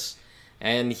Slovis,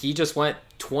 and he just went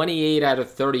 28 out of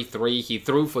 33. He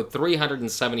threw for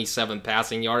 377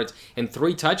 passing yards and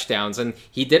 3 touchdowns, and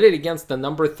he did it against the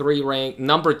number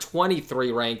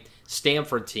 23 ranked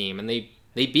Stanford team, and they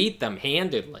beat them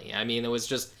handedly. I mean, it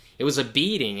was a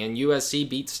beating, and USC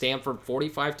beat Stanford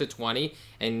 45-20,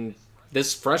 and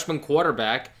this freshman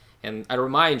quarterback. And I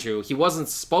remind you, he wasn't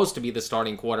supposed to be the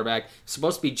starting quarterback. He was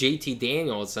supposed to be JT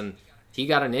Daniels, and he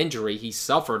got an injury. He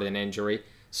suffered an injury.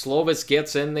 Slovis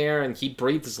gets in there, and he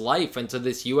breathes life into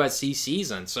this USC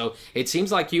season. So it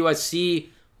seems like USC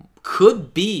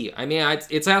could be, I mean,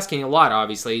 it's asking a lot,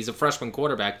 obviously. He's a freshman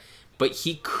quarterback. But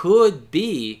he could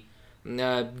be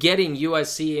getting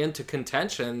USC into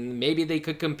contention. Maybe they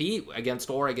could compete against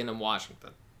Oregon and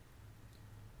Washington.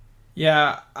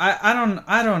 Yeah, I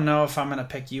don't know if I'm going to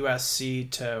pick USC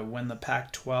to win the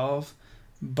Pac-12,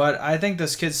 but I think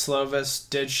this kid Slovis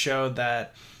did show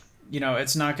that,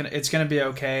 it's going to be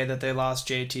okay that they lost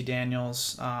JT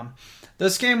Daniels.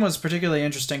 This game was particularly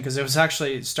interesting because it was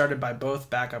actually started by both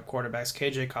backup quarterbacks.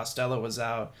 KJ Costello was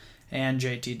out and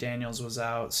JT Daniels was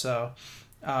out. So,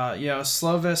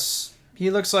 Slovis, he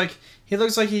looks like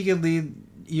he could lead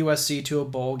USC to a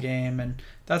bowl game, and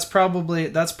that's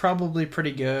probably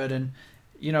pretty good. And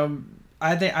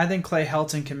I think Clay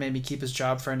Helton can maybe keep his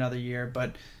job for another year,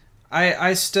 but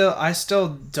I still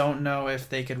don't know if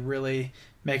they could really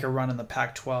make a run in the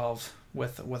Pac-12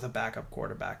 with a backup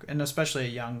quarterback, and especially a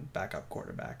young backup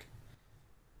quarterback.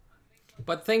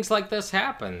 But things like this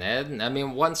happen, Ed. I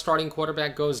mean, one starting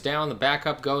quarterback goes down, the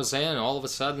backup goes in, all of a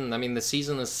sudden, I mean, the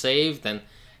season is saved, and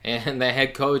the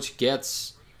head coach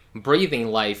gets breathing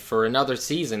life for another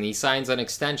season. He signs an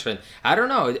extension. I don't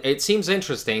know. It seems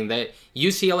interesting that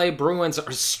UCLA Bruins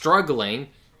are struggling,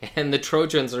 and the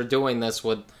Trojans are doing this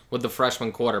with the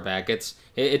freshman quarterback.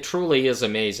 It truly is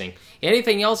amazing.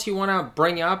 Anything else you want to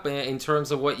bring up in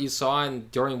terms of what you saw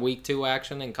during Week 2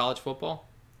 action in college football?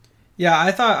 Yeah,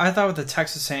 I thought with the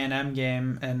Texas A&M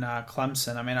game and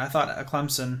Clemson, I mean, I thought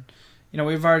Clemson,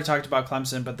 we've already talked about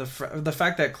Clemson, but the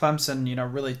fact that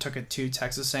Clemson, really took it to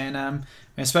Texas A&M,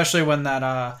 especially when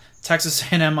that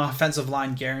Texas A&M offensive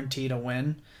line guaranteed a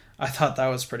win, I thought that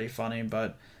was pretty funny.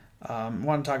 But I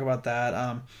want to talk about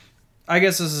that. I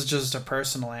guess this is just a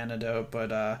personal anecdote,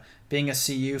 but being a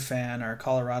CU fan or a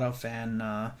Colorado fan,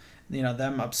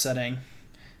 them upsetting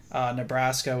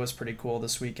Nebraska was pretty cool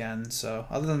this weekend. So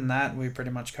other than that, we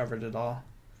pretty much covered it all.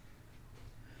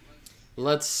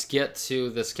 Let's get to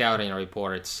the scouting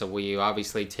reports. So we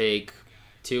obviously take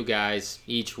 2 guys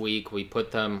each week. We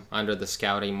put them under the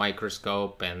scouting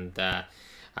microscope, and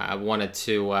I wanted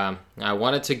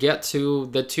to get to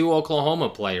the 2 Oklahoma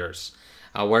players.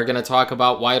 We're going to talk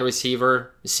about wide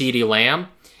receiver CeeDee Lamb,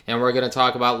 and we're going to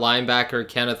talk about linebacker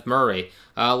Kenneth Murray.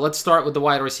 Let's start with the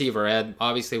wide receiver, Ed.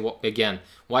 Obviously, again,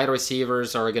 wide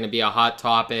receivers are going to be a hot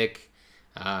topic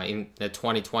in the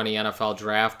 2020 NFL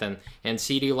Draft, and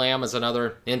CeeDee Lamb is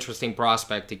another interesting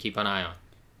prospect to keep an eye on.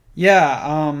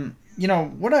 Yeah,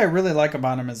 what I really like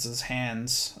about him is his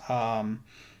hands.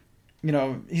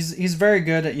 He's very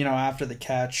good at, after the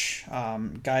catch,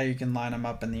 guy you can line him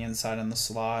up in the inside in the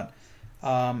slot.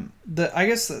 I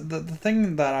guess the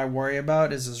thing that I worry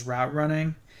about is his route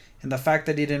running, and the fact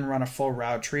that he didn't run a full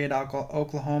route tree at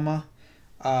Oklahoma.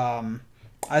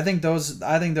 I think those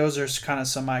are kind of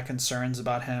some of my concerns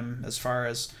about him, as far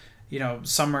as,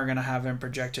 some are going to have him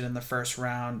projected in the first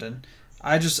round, and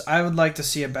I would like to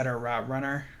see a better route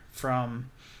runner from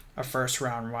a first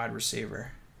round wide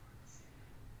receiver.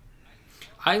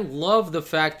 I love the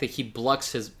fact that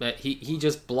he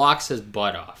just blocks his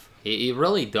butt off. He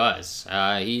really does.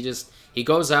 He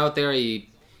goes out there.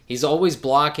 He's always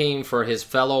blocking for his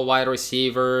fellow wide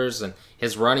receivers and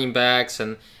his running backs,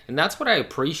 and that's what I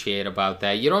appreciate about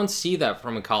that. You don't see that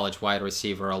from a college wide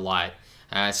receiver a lot.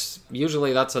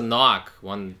 Usually that's a knock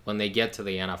when they get to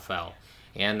the NFL.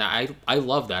 And I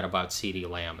love that about CeeDee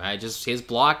Lamb. His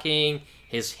blocking,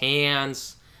 his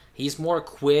hands, he's more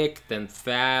quick than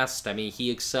fast. I mean,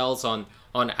 he excels on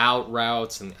out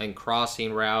routes and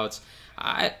crossing routes.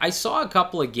 I saw a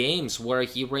couple of games where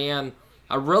he ran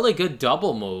a really good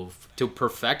double move to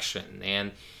perfection,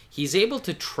 and he's able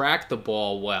to track the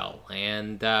ball well,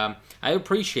 and I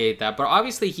appreciate that. But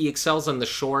obviously he excels in the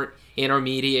short,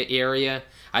 intermediate area.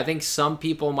 I think some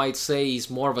people might say he's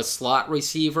more of a slot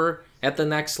receiver at the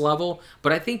next level,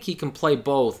 but I think he can play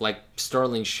both, like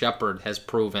Sterling Shepard has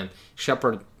proven.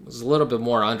 Shepard was a little bit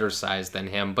more undersized than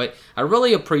him, but I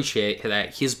really appreciate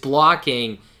that. His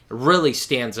blocking really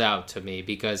stands out to me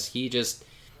because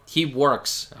he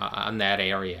works on that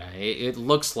area. It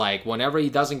looks like whenever he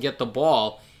doesn't get the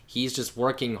ball, he's just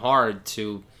working hard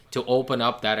to open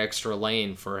up that extra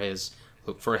lane for his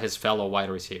fellow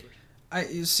wide receivers.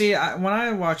 When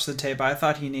I watched the tape, I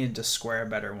thought he needed to square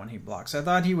better when he blocks. I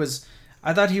thought he was,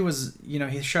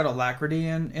 he showed alacrity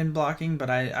in blocking, but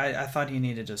I thought he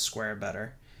needed to square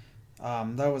better.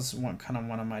 That was one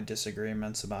of my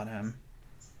disagreements about him.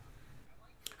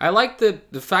 I like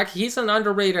the fact he's an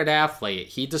underrated athlete.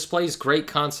 He displays great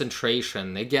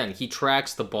concentration. Again, he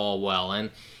tracks the ball well,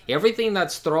 and everything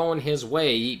that's thrown his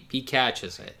way, he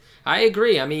catches it. I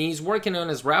agree. I mean, he's working on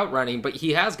his route running, but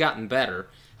he has gotten better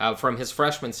from his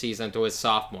freshman season to his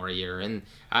sophomore year, and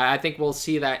I think we'll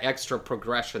see that extra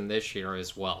progression this year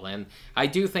as well. And I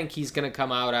do think he's going to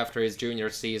come out after his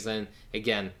junior season.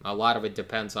 Again, a lot of it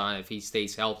depends on if he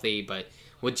stays healthy, but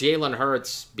with Jalen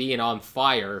Hurts being on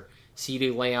fire,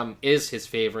 CeeDee Lamb is his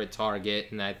favorite target,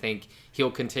 and I think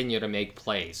he'll continue to make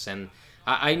plays. And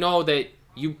I know that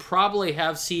you probably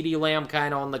have CeeDee Lamb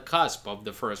kind of on the cusp of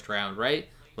the first round, right?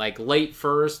 Like late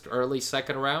first, early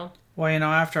second round? Well,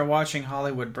 after watching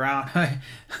Hollywood Brown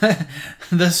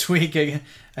this week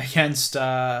against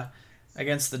the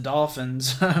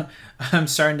Dolphins, I'm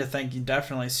starting to think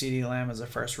definitely CeeDee Lamb is a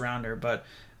first rounder. But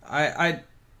I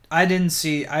didn't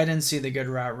see the good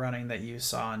route running that you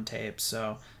saw on tape,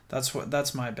 so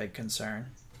that's my big concern.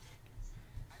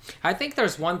 I think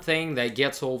there's one thing that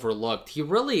gets overlooked. He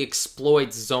really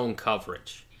exploits zone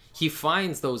coverage. He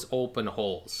finds those open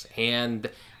holes, and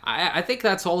I think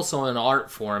that's also an art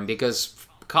for him because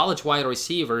college wide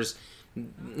receivers,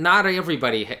 not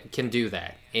everybody can do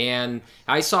that. And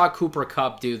I saw Cooper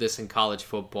Kupp do this in college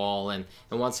football, and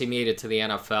once he made it to the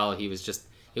NFL, he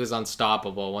was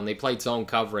unstoppable. When they played zone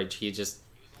coverage, he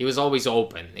was always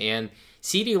open. And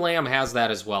CeeDee Lamb has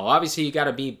that as well. Obviously, you got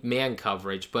to be man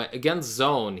coverage, but against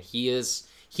zone, he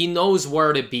knows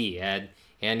where to be, Ed,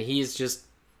 and he's just.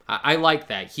 I like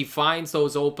that. He finds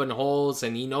those open holes,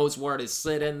 and he knows where to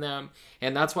sit in them,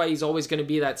 and that's why he's always going to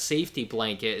be that safety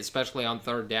blanket, especially on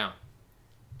third down.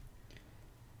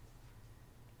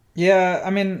 Yeah, I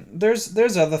mean, there's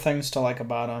other things to like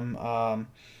about him.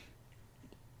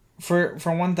 for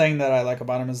one thing that I like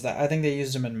about him is that I think they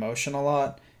used him in motion a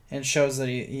lot, and shows that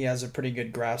he has a pretty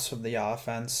good grasp of the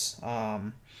offense.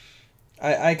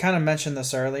 I kind of mentioned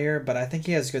this earlier, but I think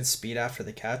he has good speed after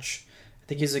the catch. I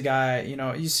think he's a guy,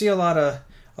 you see a lot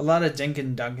of dink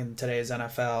and dunk in today's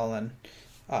NFL,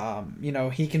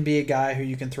 and he can be a guy who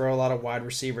you can throw a lot of wide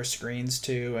receiver screens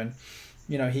to, and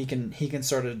he can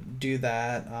sort of do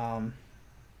that.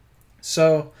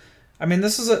 So, I mean,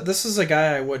 this is a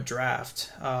guy I would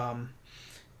draft,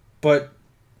 but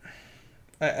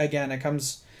again, it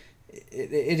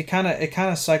kind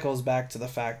of cycles back to the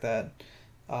fact that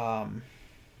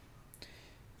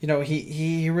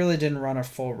he really didn't run a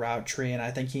full route tree, and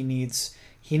I think he needs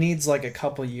like a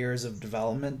couple years of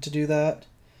development to do that.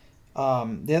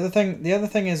 The other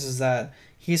thing is that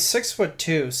he's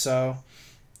 6'2", so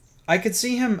I could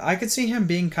see him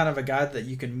being kind of a guy that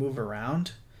you can move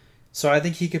around. So I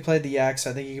think he could play the X.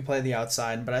 I think he could play the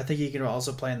outside, but I think he can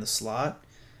also play in the slot.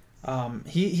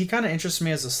 He kind of interests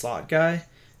me as a slot guy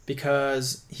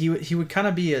because he would kind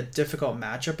of be a difficult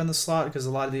matchup in the slot because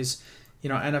a lot of these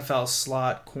NFL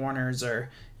slot corners are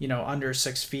under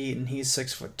 6 feet and he's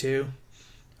 6'2".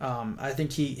 I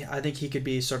think he could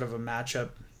be sort of a matchup.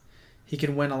 He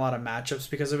can win a lot of matchups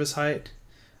because of his height,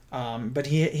 but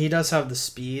he does have the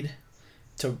speed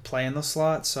to play in the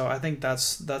slot, so I think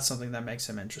that's something that makes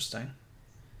him interesting.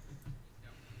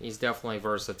 He's definitely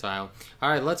versatile. All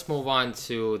right, let's move on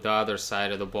to the other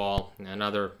side of the ball.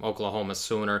 Another Oklahoma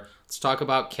Sooner. Let's talk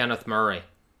about Kenneth Murray.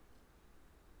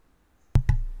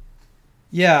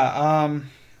 Yeah,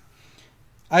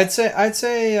 I'd say I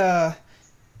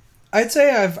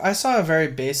saw a very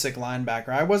basic linebacker.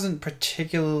 I wasn't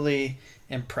particularly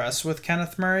impressed with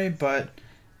Kenneth Murray, but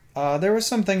there were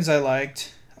some things I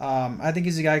liked. I think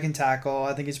he's a guy who can tackle.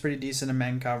 I think he's pretty decent in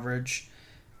man coverage.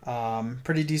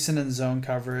 Pretty decent in zone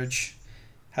coverage.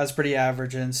 Has pretty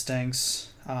average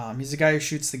instincts. He's a guy who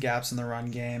shoots the gaps in the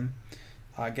run game.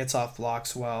 Gets off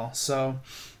blocks well. So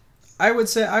I would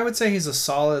say he's a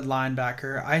solid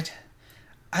linebacker.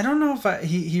 I don't know if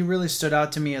he really stood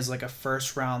out to me as like a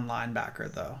first round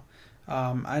linebacker though.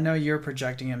 I know you're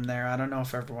projecting him there. I don't know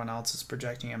if everyone else is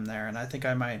projecting him there, and I think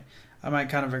I might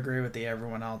kind of agree with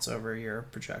everyone else over your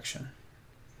projection.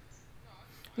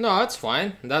 No, that's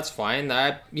fine. That's fine.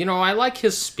 I like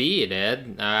his speed,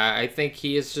 Ed. I think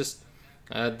he is just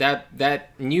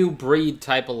that new breed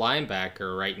type of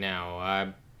linebacker right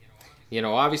now.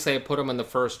 Obviously I put him in the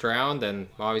first round, and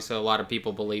obviously a lot of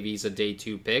people believe he's a day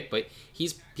 2 pick, but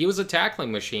he was a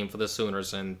tackling machine for the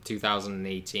Sooners in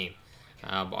 2018.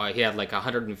 He had like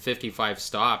 155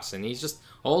 stops, and he's just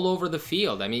all over the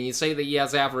field. I mean, you say that he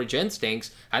has average instincts.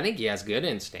 I think he has good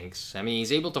instincts. I mean,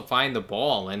 he's able to find the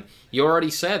ball, and you already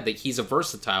said that he's a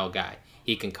versatile guy.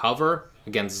 He can cover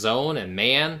against zone and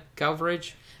man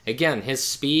coverage. Again, his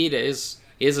speed is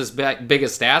his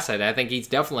biggest asset. I think he's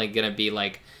definitely going to be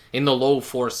like in the low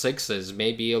 4.6s,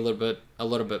 maybe a little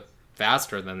bit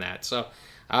faster than that. So,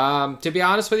 to be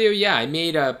honest with you, yeah, I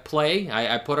made a play.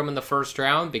 I put him in the first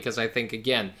round because I think,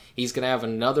 again, he's going to have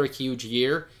another huge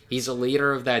year. He's a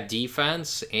leader of that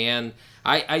defense, and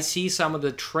I see some of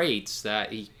the traits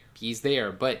that he's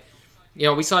there. But,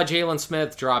 we saw Jalen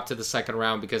Smith drop to the second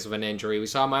round because of an injury. We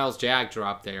saw Miles Jack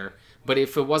drop there. But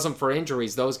if it wasn't for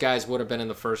injuries, those guys would have been in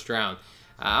the first round.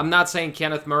 I'm not saying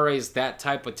Kenneth Murray is that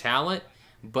type of talent,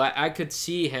 but I could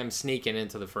see him sneaking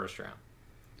into the first round.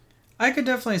 I could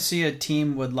definitely see a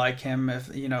team would like him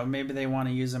if, maybe they want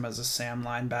to use him as a Sam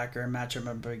linebacker and match him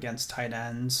up against tight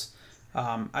ends.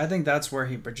 I think that's where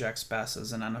he projects best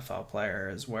as an NFL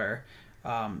player, is where,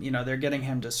 they're getting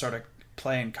him to sort of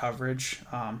play in coverage,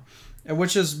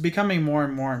 which is becoming more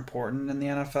and more important in the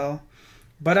NFL.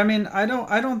 But I mean, I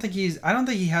don't think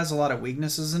he has a lot of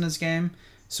weaknesses in his game.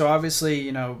 So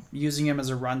obviously, using him as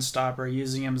a run stopper,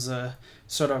 using him as a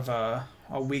sort of a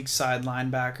weak side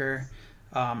linebacker,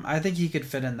 I think he could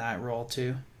fit in that role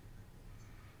too.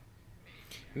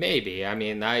 Maybe. I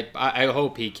mean, I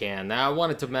hope he can. Now, I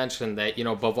wanted to mention that,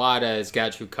 Bovada has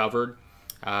got you covered.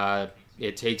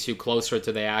 It takes you closer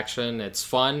to the action. It's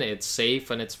fun, it's safe,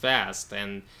 and it's fast.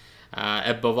 And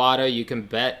at Bovada, you can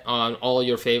bet on all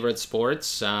your favorite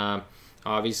sports,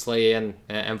 obviously,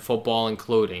 and football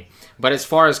including. But as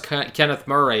far as Kenneth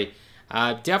Murray,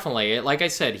 definitely, like I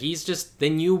said, he's just the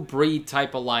new breed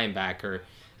type of linebacker.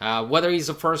 Whether he's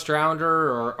a first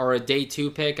rounder or a day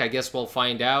 2 pick, I guess we'll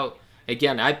find out.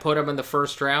 Again, I put him in the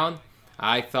first round.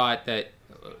 I thought that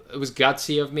it was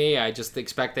gutsy of me. I just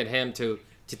expected him to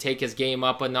take his game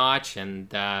up a notch, and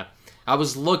I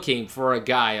was looking for a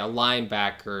guy, a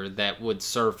linebacker that would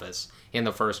surface in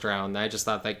the first round. I just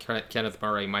thought that Kenneth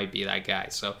Murray might be that guy.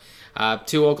 So,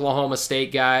 two Oklahoma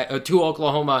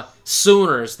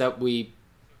Sooners that we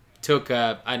took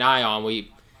an eye on.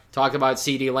 We talked about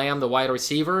CeeDee Lamb, the wide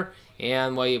receiver,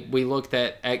 and we looked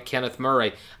at Kenneth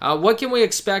Murray. What can we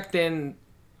expect in?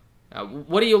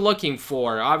 What are you looking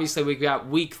for? Obviously, we've got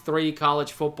Week 3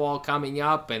 college football coming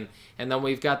up, and then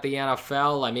we've got the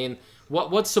NFL. I mean,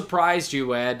 what surprised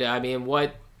you, Ed? I mean,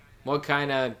 what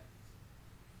kind of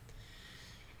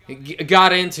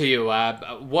got into you?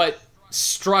 What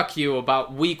struck you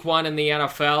about Week 1 in the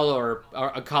NFL or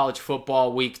a college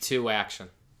football Week 2 action?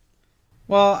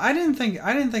 Well, I didn't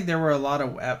think there were a lot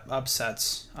of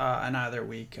upsets in either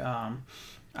week.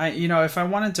 If I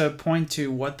wanted to point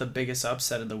to what the biggest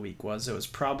upset of the week was, it was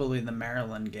probably the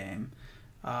Maryland game.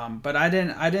 But I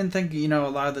didn't think a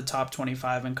lot of the top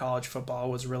 25 in college football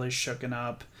was really shooken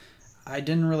up. I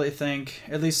didn't really think,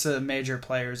 at least the major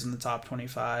players in the top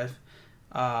 25.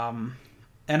 And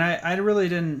I really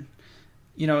didn't.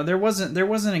 There wasn't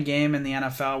a game in the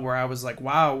NFL where I was like,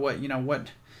 wow,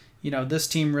 this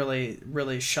team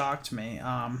really shocked me.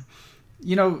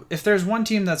 If there's one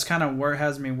team that's kind of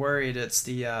has me worried, it's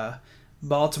the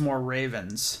Baltimore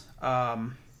Ravens.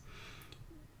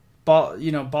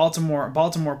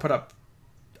 Baltimore put up,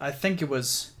 I think it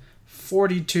was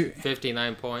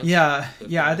 59 points. Yeah,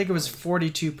 I think it was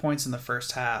 42 points in the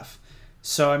first half.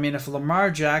 So I mean, if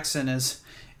Lamar Jackson is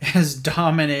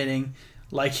dominating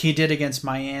like he did against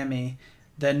Miami,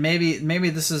 then maybe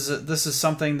this is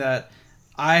something that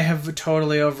I have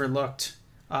totally overlooked.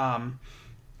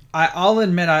 I'll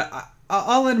admit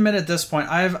at this point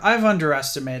I've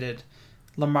underestimated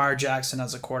Lamar Jackson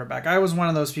as a quarterback. I was one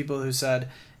of those people who said,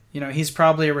 he's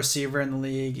probably a receiver in the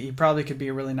league. He probably could be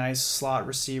a really nice slot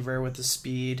receiver with the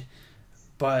speed,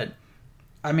 but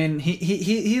I mean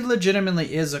he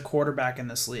legitimately is a quarterback in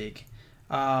this league.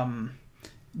 The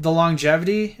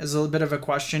longevity is a little bit of a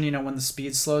question. When the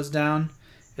speed slows down,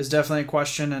 is definitely a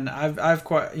question, and I've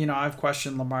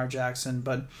questioned Lamar Jackson,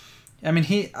 but I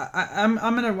mean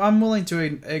I'm willing to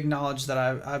acknowledge that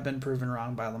I've been proven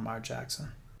wrong by Lamar Jackson.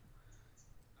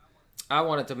 I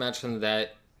wanted to mention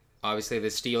that obviously the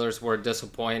Steelers were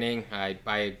disappointing. I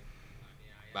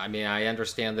mean I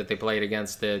understand that they played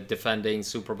against the defending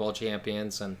Super Bowl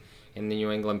champions and in the New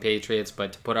England Patriots,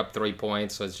 but to put up 3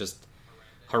 points was just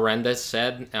horrendous.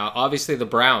 Said obviously the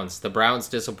Browns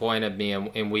disappointed me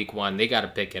in Week 1. They got to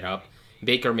pick it up.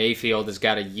 Baker Mayfield has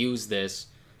got to use this,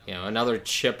 another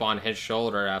chip on his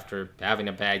shoulder after having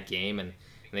a bad game, and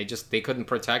they couldn't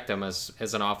protect him as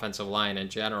an offensive line in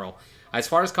general. As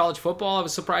far as college football, I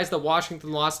was surprised that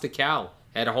Washington lost to Cal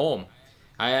at home.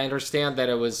 I understand that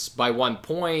it was by 1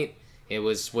 point. It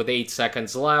was with 8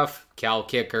 seconds left. Cal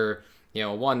kicker,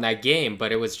 won that game,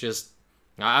 but it was just,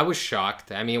 I was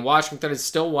shocked. I mean, Washington is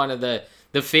still one of the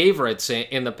favorites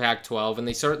in the Pac-12, and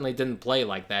they certainly didn't play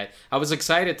like that. I was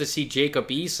excited to see Jacob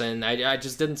Eason. I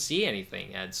just didn't see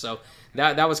anything, Ed. So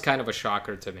that was kind of a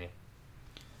shocker to me.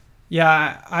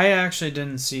 Yeah, I actually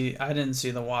didn't see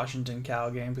the Washington Cal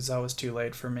game because that was too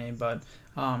late for me. But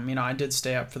I did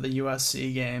stay up for the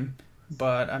USC game.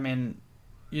 But I mean,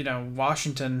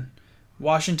 Washington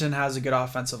has a good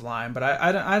offensive line, but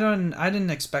I didn't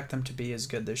expect them to be as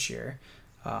good this year.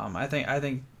 I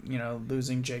think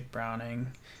losing Jake Browning,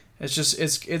 it's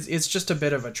just a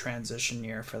bit of a transition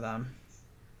year for them.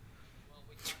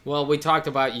 Well, we talked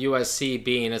about USC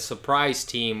being a surprise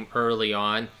team early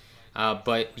on,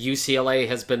 but UCLA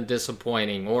has been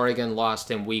disappointing. Oregon lost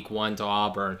in Week 1 to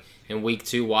Auburn. In Week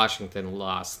 2, Washington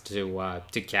lost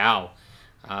to Cal.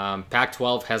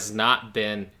 Pac-12 has not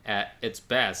been at its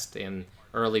best in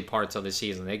early parts of the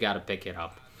season. They got to pick it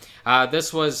up.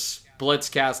 This was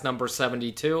Blitzcast number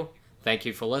 72. Thank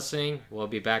you for listening. We'll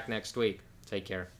be back next week. Take care.